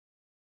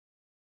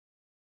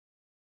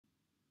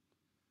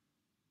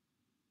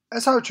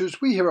As archers,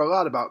 we hear a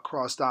lot about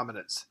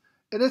cross-dominance,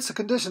 and it's a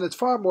condition that's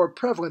far more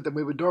prevalent than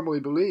we would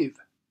normally believe.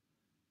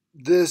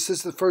 This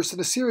is the first in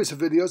a series of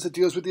videos that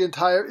deals with the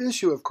entire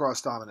issue of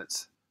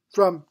cross-dominance,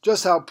 from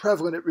just how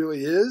prevalent it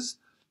really is,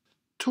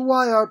 to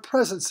why our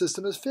present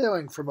system is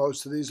failing for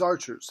most of these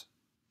archers.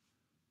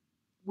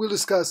 We'll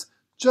discuss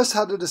just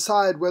how to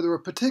decide whether a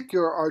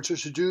particular archer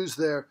should use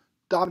their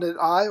dominant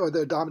eye or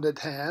their dominant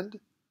hand,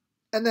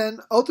 and then,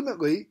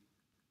 ultimately,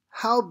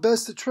 how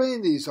best to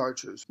train these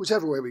archers,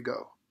 whichever way we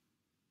go.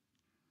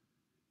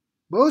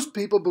 Most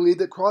people believe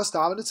that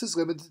cross-dominance is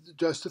limited to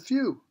just a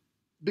few,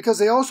 because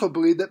they also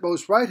believe that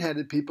most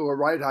right-handed people are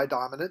right-eye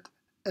dominant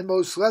and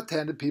most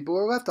left-handed people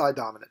are left-eye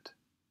dominant.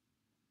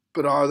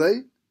 But are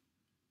they?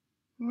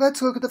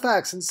 Let's look at the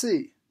facts and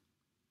see.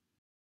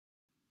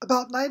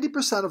 About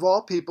 90% of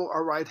all people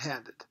are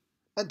right-handed,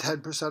 and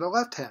 10% are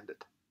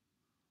left-handed.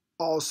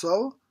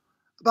 Also,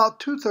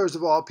 about 2/3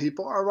 of all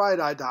people are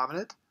right-eye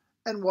dominant,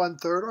 and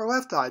 1/3 are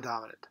left-eye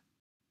dominant.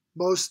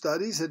 Most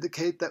studies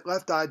indicate that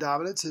left-eye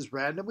dominance is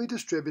randomly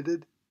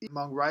distributed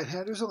among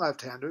right-handers and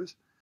left-handers,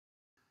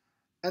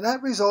 and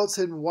that results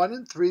in 1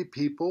 in 3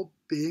 people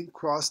being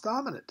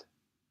cross-dominant.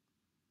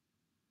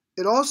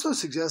 It also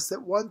suggests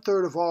that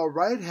 1/3 of all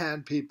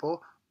right-hand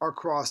people are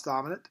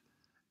cross-dominant,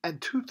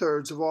 and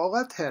 2/3 of all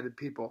left-handed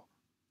people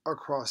are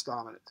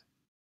cross-dominant.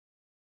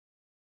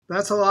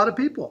 That's a lot of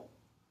people.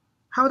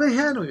 How are they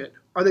handling it?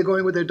 Are they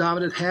going with their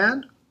dominant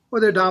hand or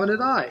their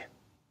dominant eye?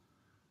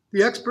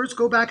 The experts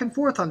go back and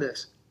forth on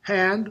this,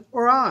 hand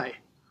or eye,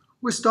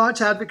 with staunch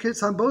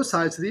advocates on both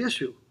sides of the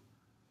issue.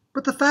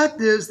 But the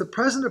fact is, the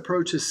present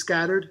approach is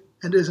scattered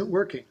and isn't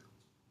working.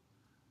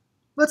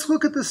 Let's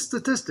look at the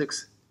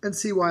statistics and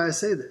see why I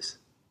say this.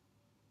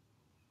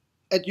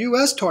 At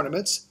U.S.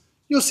 tournaments,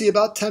 you'll see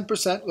about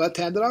 10%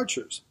 left-handed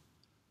archers.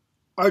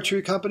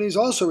 Archery companies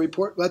also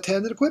report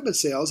left-handed equipment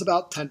sales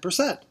about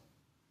 10%.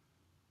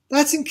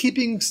 That's in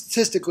keeping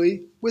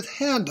statistically with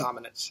hand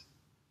dominance,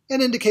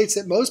 and indicates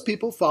that most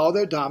people follow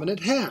their dominant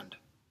hand.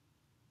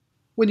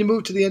 When you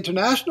move to the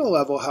international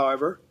level,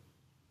 however,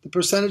 the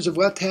percentage of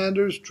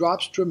left-handers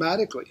drops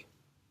dramatically.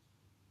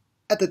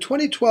 At the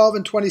 2012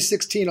 and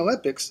 2016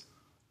 Olympics,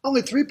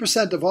 only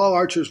 3% of all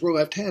archers were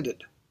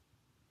left-handed.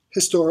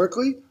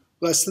 Historically,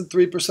 less than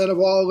 3% of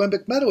all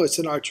Olympic medalists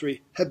in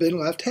archery have been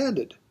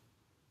left-handed.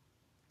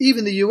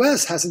 Even the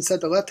U.S. hasn't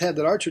sent a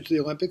left-handed archer to the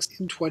Olympics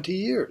in 20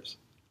 years.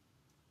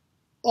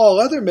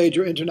 All other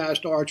major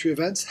international archery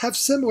events have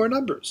similar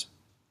numbers.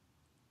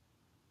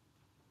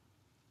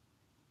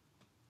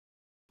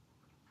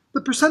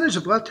 The percentage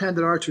of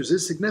left-handed archers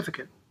is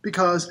significant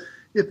because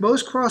if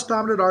most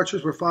cross-dominant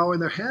archers were following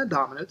their hand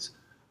dominance,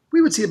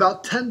 we would see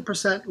about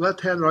 10%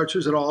 left-handed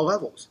archers at all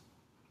levels.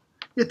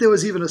 If there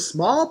was even a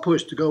small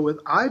push to go with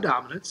eye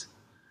dominance,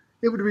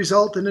 it would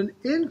result in an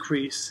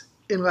increase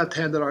in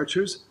left-handed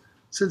archers,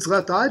 since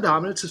left eye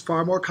dominance is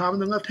far more common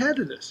than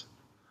left-handedness.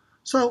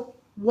 So,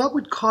 what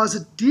would cause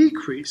a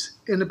decrease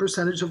in the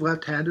percentage of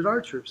left-handed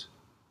archers?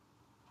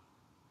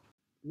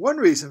 One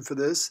reason for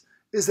this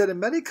is that in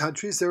many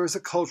countries there is a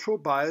cultural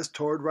bias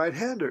toward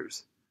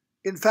right-handers.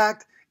 In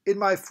fact, in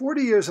my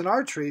 40 years in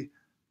archery,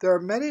 there are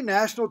many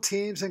national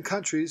teams and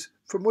countries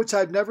from which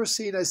I've never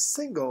seen a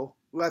single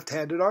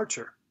left-handed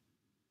archer.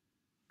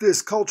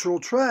 This cultural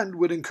trend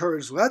would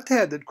encourage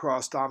left-handed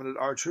cross-dominant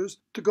archers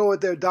to go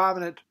with their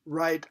dominant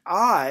right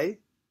eye,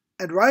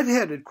 and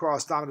right-handed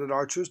cross-dominant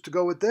archers to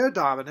go with their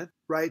dominant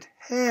right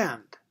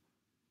hand.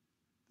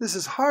 This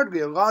is hardly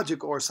a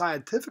logical or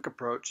scientific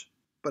approach,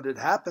 but it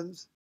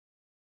happens.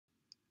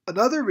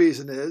 Another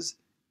reason is,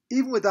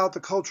 even without the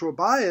cultural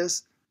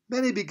bias,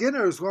 many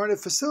beginners learn at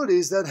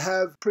facilities that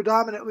have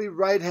predominantly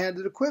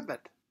right-handed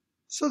equipment,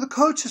 so the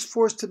coach is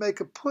forced to make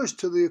a push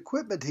to the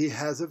equipment he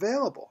has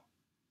available.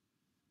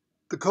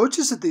 The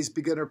coaches at these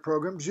beginner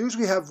programs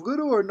usually have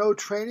little or no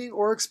training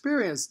or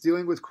experience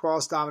dealing with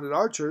cross-dominant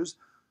archers,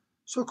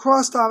 so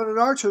cross-dominant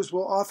archers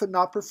will often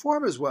not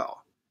perform as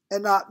well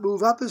and not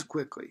move up as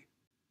quickly,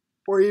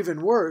 or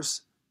even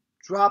worse,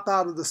 drop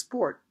out of the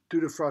sport due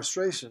to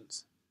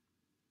frustrations.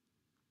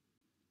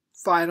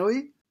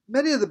 Finally,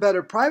 many of the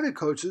better private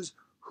coaches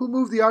who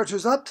move the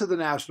archers up to the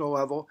national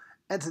level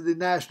and to the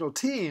national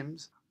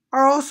teams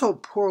are also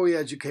poorly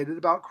educated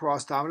about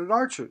cross-dominant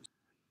archers,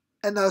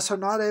 and thus are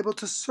not able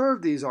to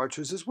serve these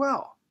archers as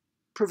well,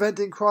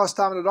 preventing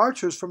cross-dominant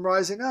archers from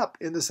rising up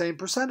in the same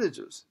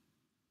percentages.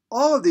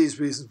 All of these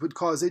reasons would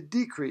cause a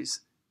decrease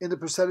in the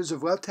percentage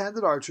of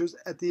left-handed archers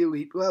at the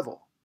elite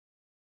level.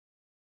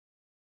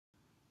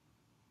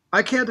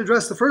 I can't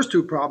address the first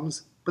two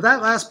problems, but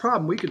that last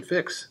problem we can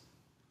fix.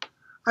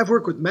 I've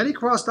worked with many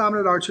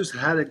cross-dominant archers and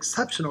had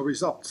exceptional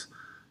results.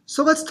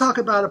 So let's talk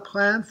about a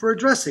plan for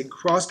addressing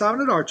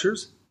cross-dominant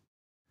archers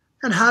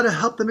and how to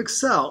help them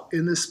excel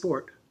in this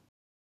sport.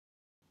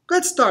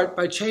 Let's start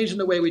by changing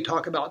the way we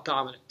talk about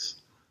dominance.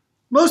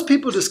 Most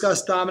people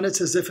discuss dominance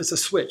as if it's a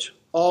switch,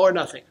 all or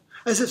nothing,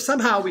 as if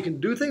somehow we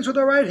can do things with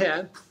our right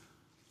hand,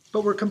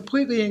 but we're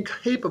completely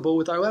incapable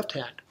with our left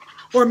hand.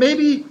 Or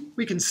maybe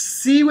we can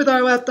see with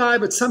our left eye,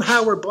 but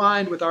somehow we're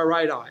blind with our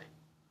right eye.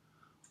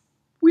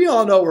 We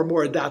all know we're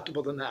more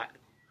adaptable than that.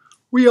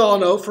 We all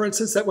know, for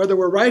instance, that whether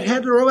we're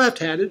right-handed or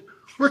left-handed,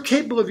 we're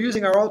capable of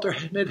using our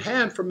alternate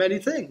hand for many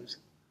things.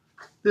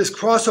 This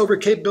crossover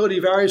capability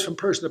varies from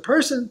person to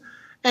person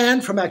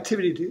and from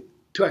activity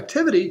to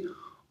activity,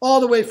 all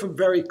the way from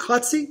very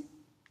klutzy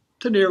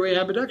to nearly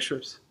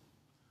ambidextrous.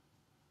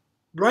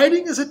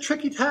 Writing is a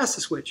tricky task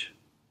to switch,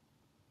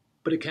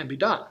 but it can be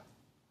done.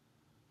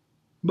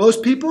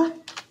 Most people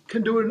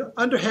can do an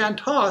underhand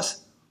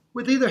toss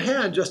with either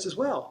hand just as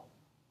well.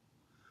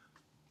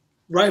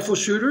 Rifle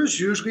shooters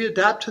usually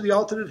adapt to the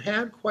alternate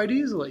hand quite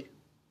easily.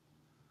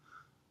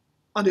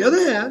 On the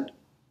other hand,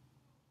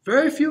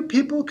 very few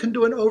people can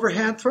do an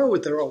overhand throw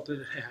with their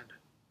alternate hand,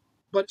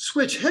 but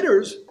switch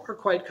hitters are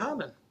quite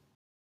common.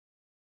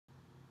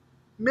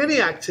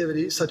 Many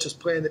activities, such as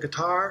playing the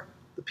guitar,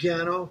 the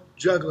piano,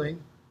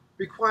 juggling,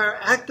 require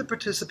active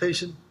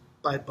participation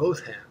by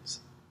both hands.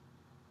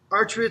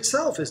 Archery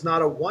itself is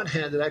not a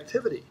one-handed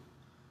activity.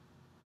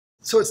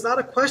 So it's not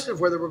a question of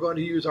whether we're going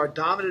to use our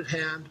dominant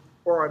hand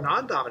or our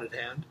non-dominant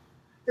hand.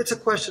 It's a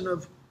question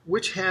of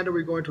which hand are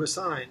we going to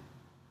assign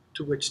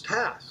to which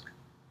task.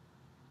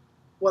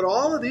 What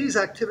all of these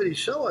activities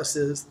show us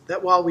is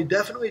that while we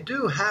definitely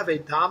do have a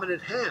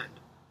dominant hand,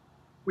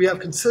 we have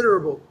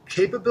considerable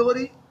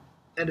capability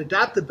and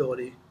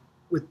adaptability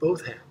with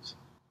both hands.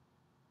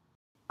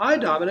 Eye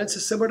dominance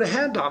is similar to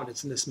hand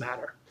dominance in this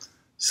matter.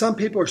 Some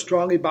people are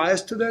strongly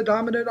biased to their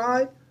dominant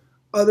eye,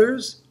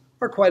 others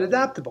are quite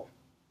adaptable.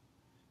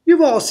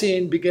 You've all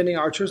seen beginning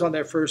archers on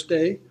their first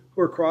day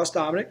who are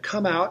cross-dominant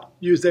come out,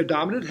 use their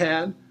dominant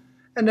hand,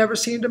 and never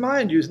seem to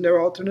mind using their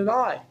alternate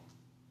eye.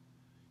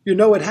 You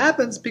know it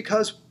happens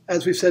because,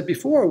 as we've said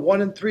before,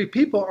 1 in 3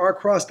 people are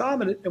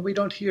cross-dominant, and we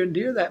don't hear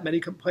near that many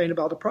complain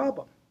about the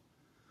problem.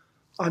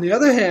 On the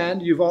other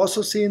hand, you've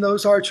also seen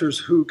those archers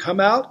who come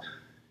out,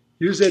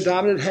 use their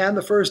dominant hand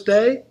the first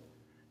day,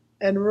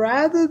 and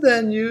rather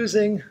than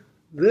using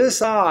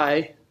this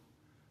eye,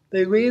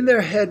 they lean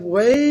their head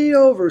way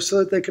over so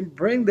that they can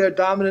bring their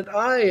dominant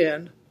eye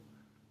in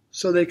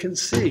so they can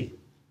see.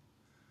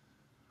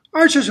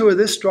 Archers who are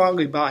this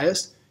strongly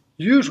biased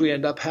usually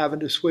end up having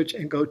to switch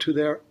and go to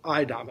their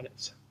eye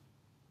dominance.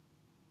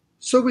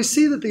 So we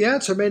see that the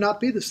answer may not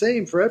be the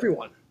same for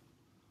everyone.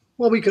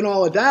 While we can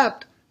all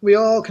adapt, we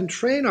all can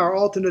train our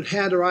alternate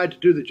hand or eye to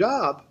do the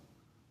job,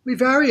 we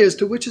vary as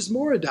to which is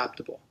more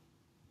adaptable.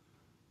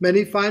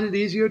 Many find it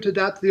easier to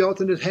adapt to the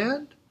alternate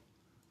hand.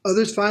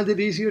 Others find it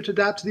easier to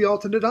adapt to the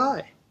alternate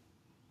eye.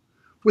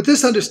 With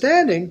this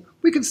understanding,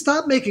 we can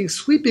stop making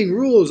sweeping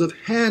rules of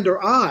hand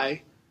or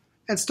eye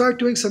and start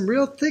doing some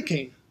real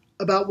thinking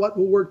about what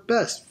will work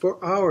best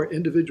for our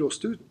individual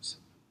students.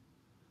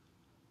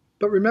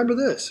 But remember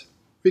this,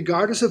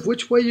 regardless of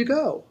which way you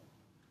go,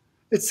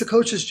 it's the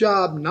coach's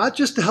job not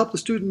just to help the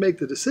student make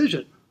the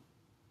decision,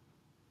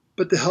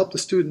 but to help the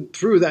student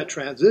through that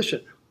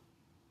transition.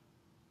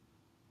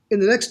 In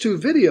the next 2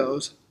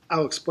 videos,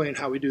 I'll explain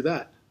how we do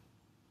that.